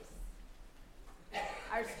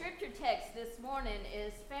Our scripture text this morning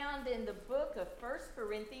is found in the book of 1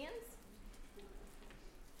 Corinthians,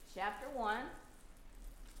 chapter 1,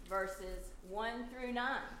 verses 1 through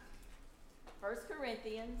 9. 1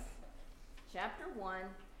 Corinthians, chapter 1,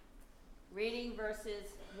 reading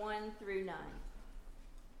verses 1 through 9.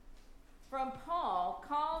 From Paul,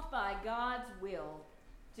 called by God's will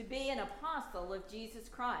to be an apostle of Jesus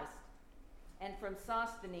Christ, and from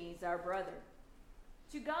Sosthenes, our brother,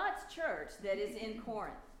 to God's church that is in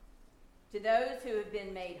Corinth, to those who have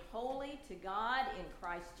been made holy to God in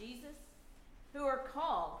Christ Jesus, who are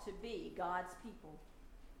called to be God's people,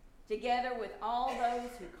 together with all those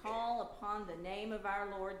who call upon the name of our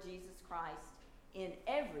Lord Jesus Christ in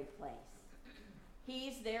every place.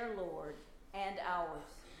 He's their Lord and ours.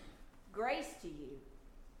 Grace to you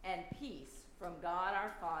and peace from God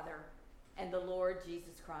our Father and the Lord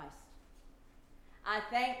Jesus Christ. I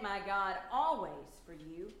thank my God always for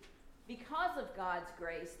you because of God's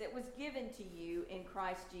grace that was given to you in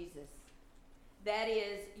Christ Jesus. That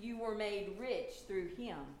is, you were made rich through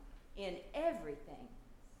him in everything,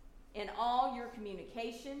 in all your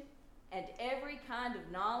communication and every kind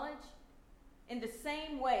of knowledge, in the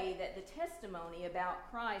same way that the testimony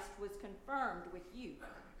about Christ was confirmed with you.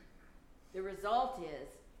 The result is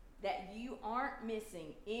that you aren't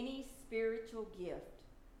missing any spiritual gift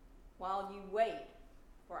while you wait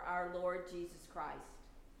for our Lord Jesus Christ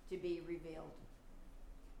to be revealed.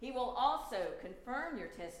 He will also confirm your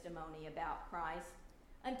testimony about Christ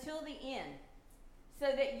until the end, so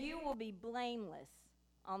that you will be blameless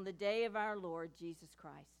on the day of our Lord Jesus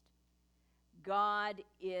Christ. God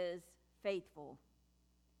is faithful,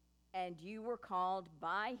 and you were called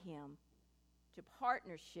by him to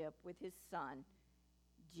partnership with his Son,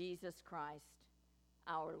 Jesus Christ,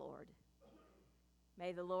 our Lord.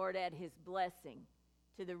 May the Lord add his blessing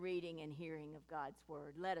to the reading and hearing of God's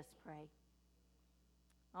word. Let us pray.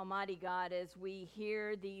 Almighty God, as we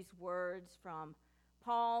hear these words from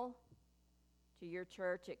Paul to your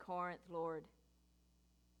church at Corinth, Lord,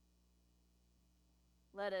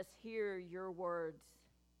 let us hear your words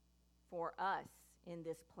for us in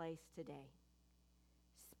this place today.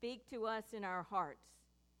 Speak to us in our hearts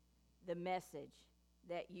the message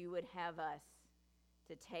that you would have us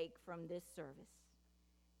to take from this service.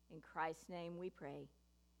 In Christ's name we pray.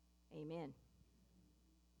 Amen.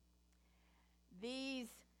 These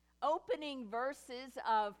opening verses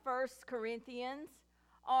of 1 Corinthians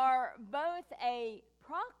are both a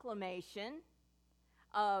proclamation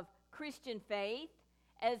of Christian faith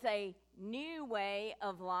as a new way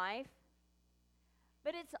of life,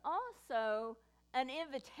 but it's also an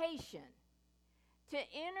invitation to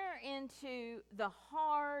enter into the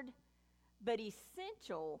hard but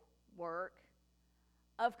essential work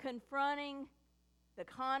of confronting the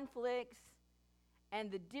conflicts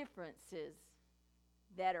and the differences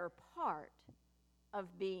that are part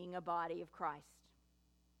of being a body of Christ.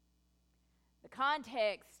 The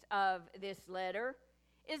context of this letter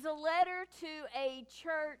is a letter to a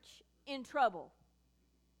church in trouble,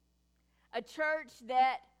 a church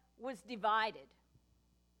that was divided.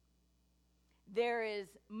 There is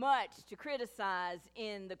much to criticize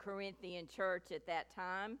in the Corinthian church at that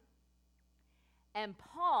time, and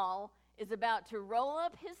Paul is about to roll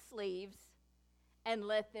up his sleeves and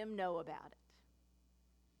let them know about it.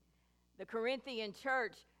 The Corinthian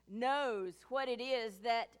church knows what it is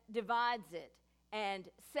that divides it and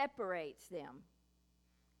separates them.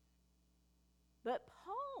 But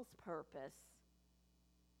Paul's purpose,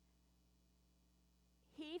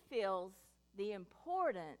 he feels the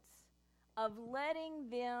importance of letting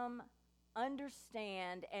them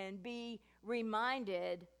understand and be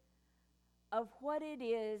reminded of what it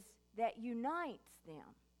is that unites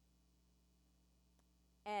them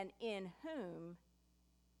and in whom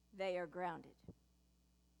they are grounded.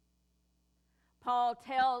 Paul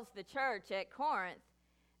tells the church at Corinth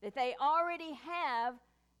that they already have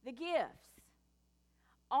the gifts.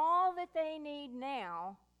 All that they need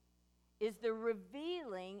now is the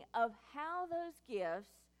revealing of how those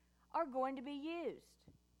gifts are going to be used.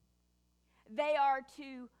 They are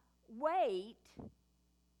to wait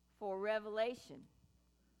for revelation.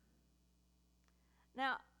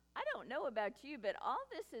 Now, I don't know about you, but all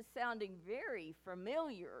this is sounding very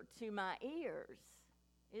familiar to my ears,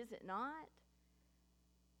 is it not?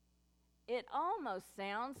 It almost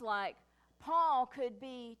sounds like Paul could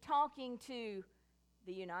be talking to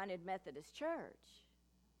the United Methodist Church.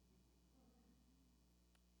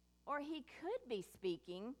 Or he could be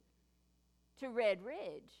speaking to Red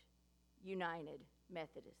Ridge United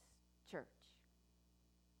Methodist Church.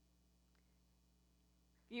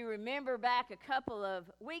 If you remember back a couple of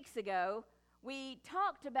weeks ago, We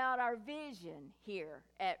talked about our vision here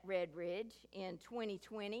at Red Ridge in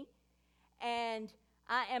 2020, and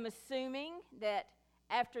I am assuming that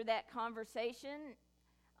after that conversation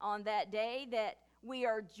on that day that we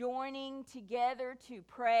are joining together to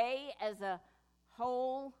pray as a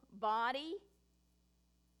whole body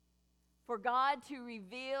for God to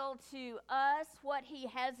reveal to us what He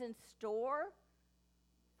has in store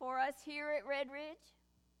for us here at Red Ridge.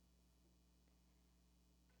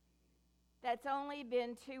 That's only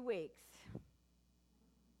been 2 weeks.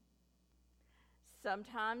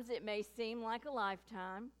 Sometimes it may seem like a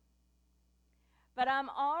lifetime, but I'm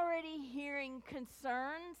already hearing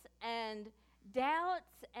concerns and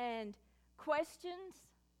doubts and questions.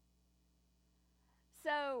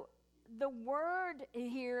 So the word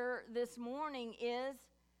here this morning is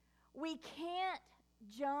we can't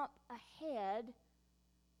jump ahead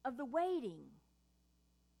of the waiting.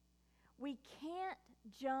 We can't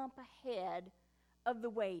jump ahead of the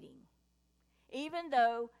waiting. Even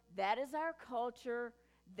though that is our culture,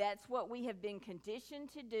 that's what we have been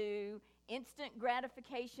conditioned to do, instant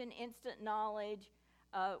gratification, instant knowledge,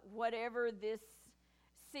 whatever this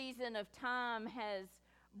season of time has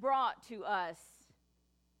brought to us.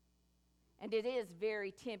 And it is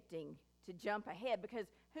very tempting to jump ahead because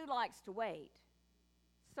who likes to wait?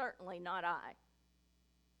 Certainly not I.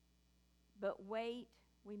 But wait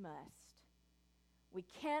we must. We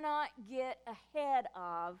cannot get ahead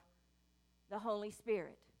of the Holy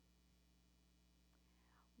Spirit.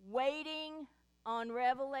 Waiting on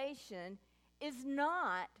revelation is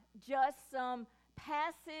not just some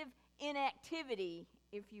passive inactivity,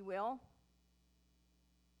 if you will.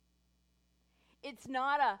 It's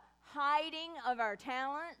not a hiding of our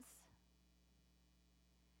talents.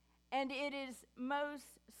 And it is most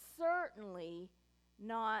certainly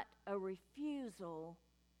not a refusal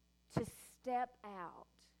to step out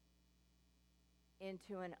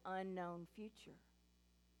into an unknown future.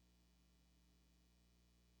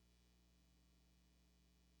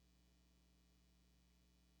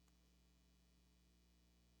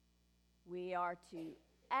 We are to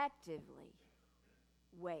actively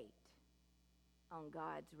wait on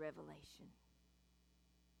God's revelation.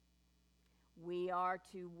 We are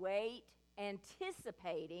to wait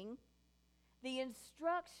anticipating the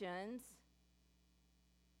instructions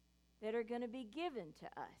that are going to be given to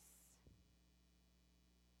us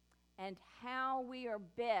and how we are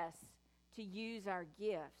best to use our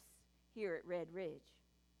gifts here at Red Ridge.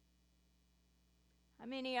 How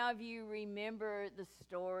many of you remember the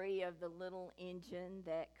story of the little engine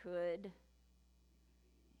that could?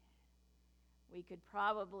 We could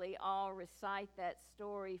probably all recite that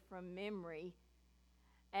story from memory.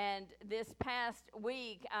 And this past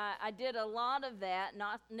week, I did a lot of that,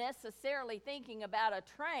 not necessarily thinking about a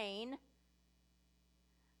train,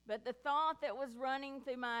 but the thought that was running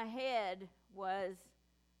through my head was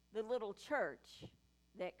the little church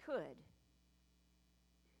that could.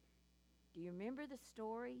 Do you remember the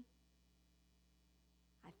story?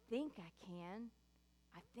 I think I can.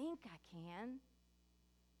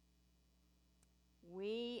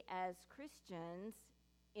 We as Christians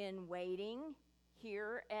in waiting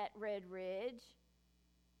here at Red Ridge,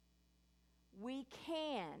 we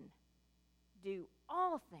can do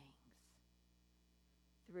all things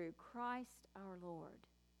through Christ our Lord,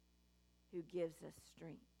 who gives us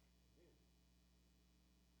strength.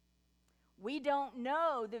 We don't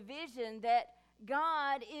know the vision that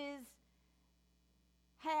God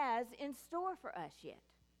has in store for us yet.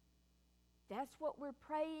 That's what we're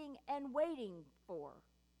praying and waiting for,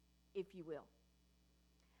 if you will.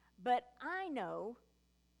 But I know,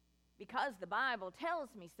 because the Bible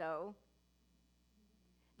tells me so,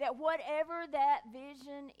 that whatever that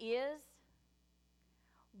vision is,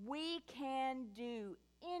 we can do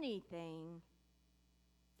anything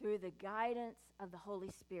through the guidance of the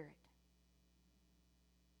Holy Spirit.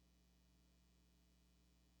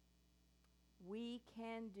 We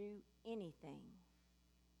can do anything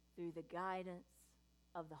through the guidance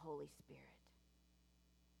of the Holy Spirit.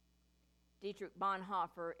 Dietrich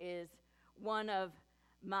Bonhoeffer is one of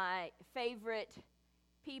my favorite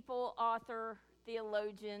people, author,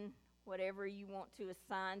 theologian, whatever you want to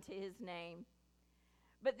assign to his name.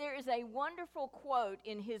 But there is a wonderful quote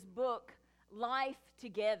in his book, Life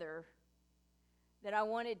Together, that I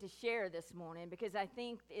wanted to share this morning because I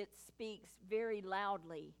think it speaks very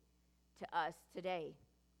loudly to us today.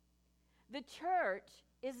 The church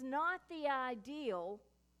is not the ideal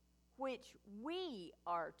which we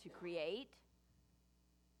are to create,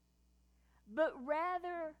 but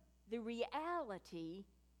rather the reality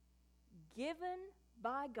given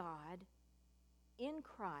by God in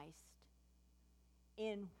Christ,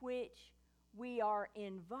 in which we are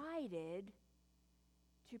invited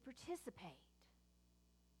to participate.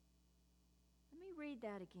 Let me read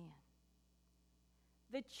that again.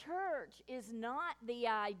 The church is not the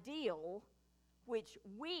ideal which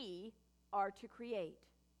we are to create,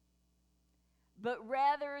 but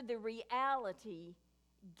rather the reality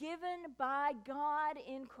given by God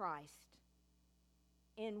in Christ,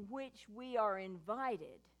 in which we are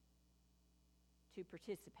invited to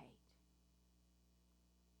participate.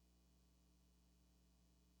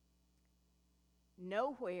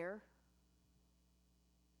 Nowhere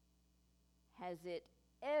has it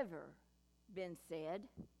ever been said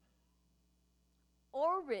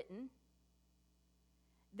or written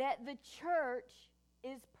that the church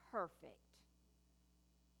is perfect.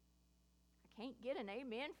 I can't get an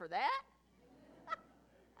amen for that.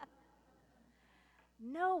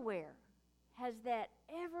 Nowhere has that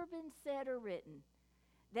ever been said or written,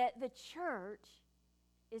 that the church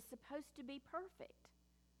is supposed to be perfect,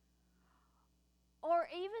 or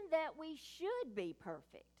even that we should be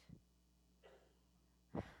perfect.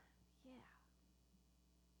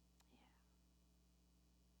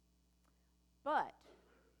 But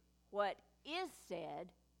what is said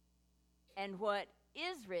and what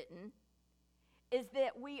is written is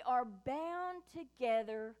that we are bound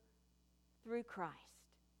together through Christ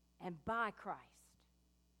and by Christ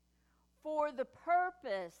for the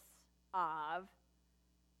purpose of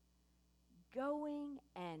going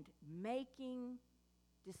and making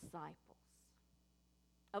disciples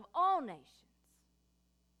of all nations.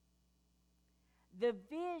 The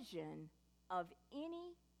vision of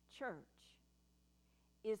any church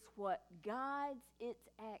is what guides its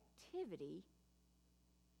activity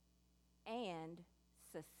and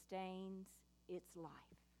sustains its life.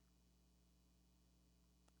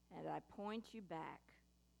 And I point you back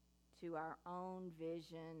to our own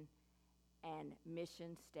vision and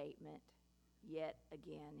mission statement yet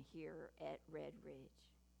again here at Red Ridge.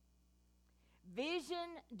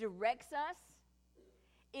 Vision directs us,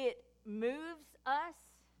 it moves us,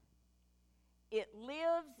 it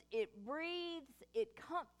lives, it breathes, it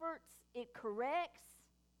comforts, it corrects.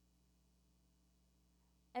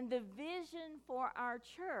 And the vision for our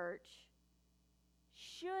church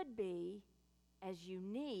should be as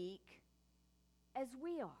unique as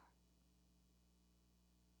we are.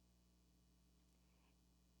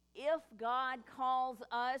 If God calls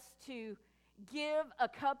us to give a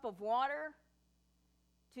cup of water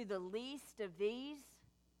to the least of these,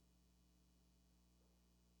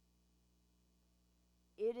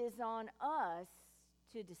 it is on us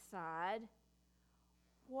to decide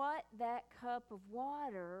what that cup of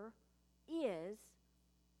water is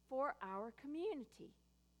for our community.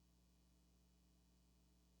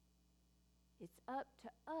 It's up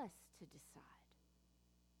to us to decide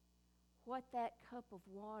what that cup of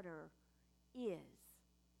water is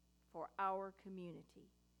for our community.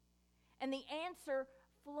 And the answer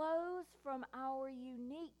flows from our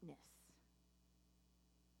uniqueness,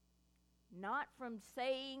 not from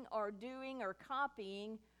saying or doing or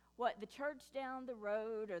copying what the church down the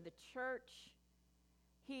road or the church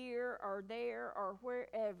here or there or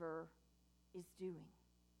wherever is doing.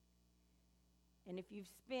 And if you've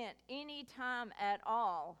spent any time at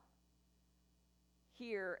all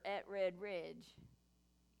here at Red Ridge,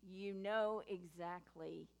 you know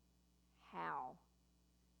exactly how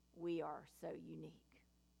we are so unique.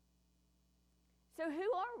 So who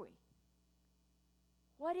are we?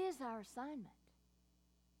 What is our assignment?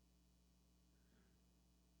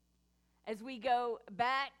 As we go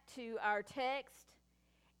back to our text,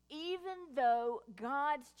 even though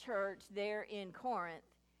God's church there in Corinth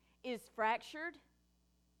is fractured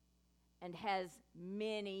and has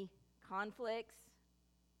many conflicts,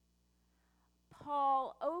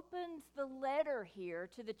 Paul opens the letter here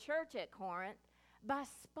to the church at Corinth by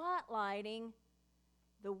spotlighting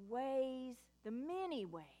the ways, the many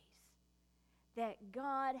ways, that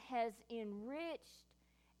God has enriched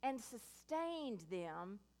and sustained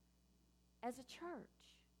them as a church.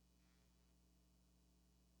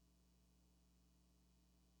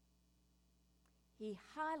 He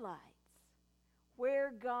highlights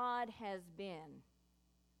where God has been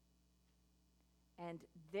and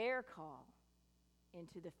their call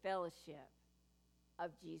into the fellowship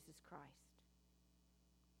of Jesus Christ.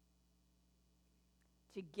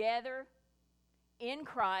 Together in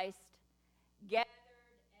Christ, gathered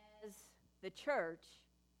as the church,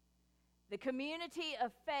 the community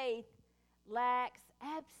of faith lacks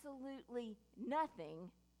absolutely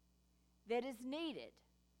nothing that is needed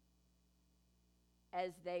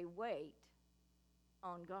as they wait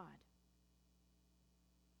on God.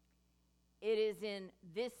 It is in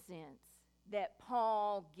this sense that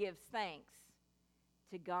Paul gives thanks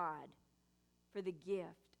to God for the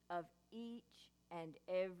gift of each and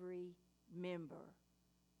every member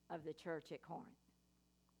of the church at Corinth.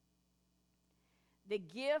 The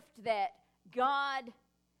gift that God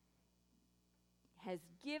has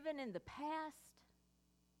given in the past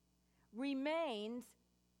remains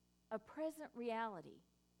a present reality.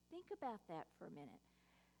 Think about that for a minute.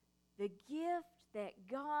 The gift that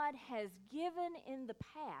God has given in the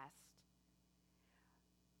past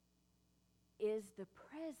is the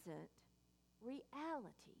present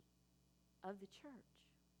reality of the church.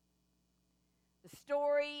 The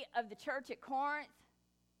story of the church at Corinth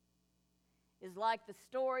is like the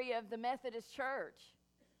story of the Methodist Church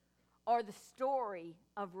or the story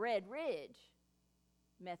of Red Ridge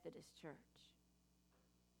Methodist Church.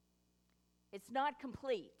 It's not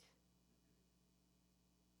complete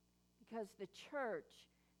because the church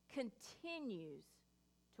continues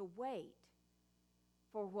to wait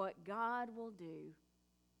for what God will do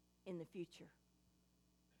in the future.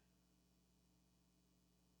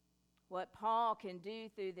 What Paul can do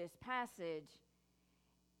through this passage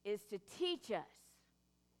is to teach us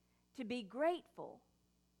to be grateful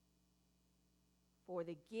for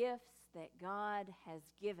the gifts that God has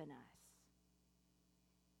given us,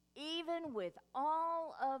 even with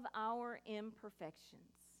all of our imperfections.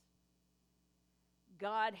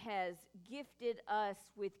 God has gifted us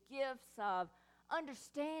with gifts of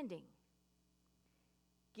understanding,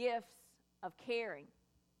 gifts of caring,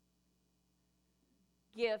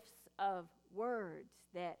 gifts of words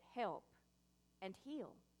that help and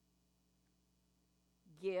heal,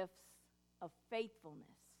 gifts of faithfulness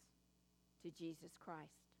to Jesus Christ,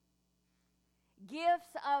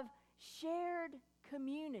 gifts of shared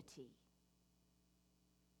community.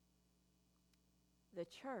 The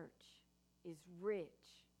church is rich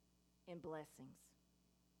in blessings,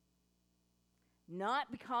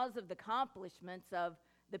 not because of the accomplishments of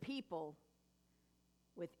the people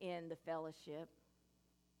within the fellowship,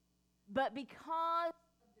 but because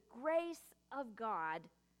of the grace of God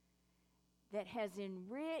that has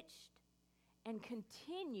enriched and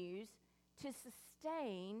continues to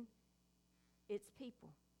sustain its people.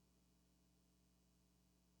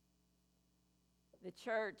 The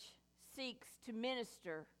church seeks to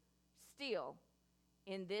minister still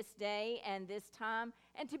in this day and this time,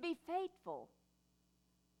 and to be faithful,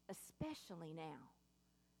 especially now.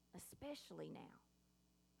 Especially now.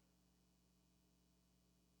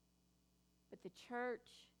 But the church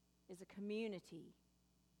is a community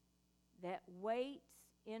that waits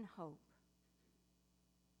in hope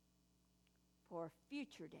for a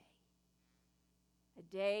future day, a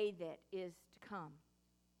day that is to come.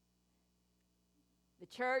 The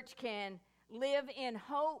church can live in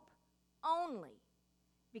hope only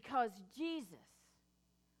because Jesus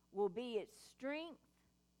will be its strength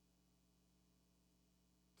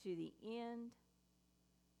to the end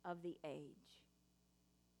of the age,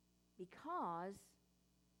 because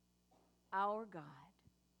our God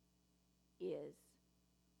is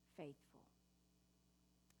faithful.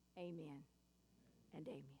 Amen and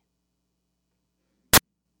amen.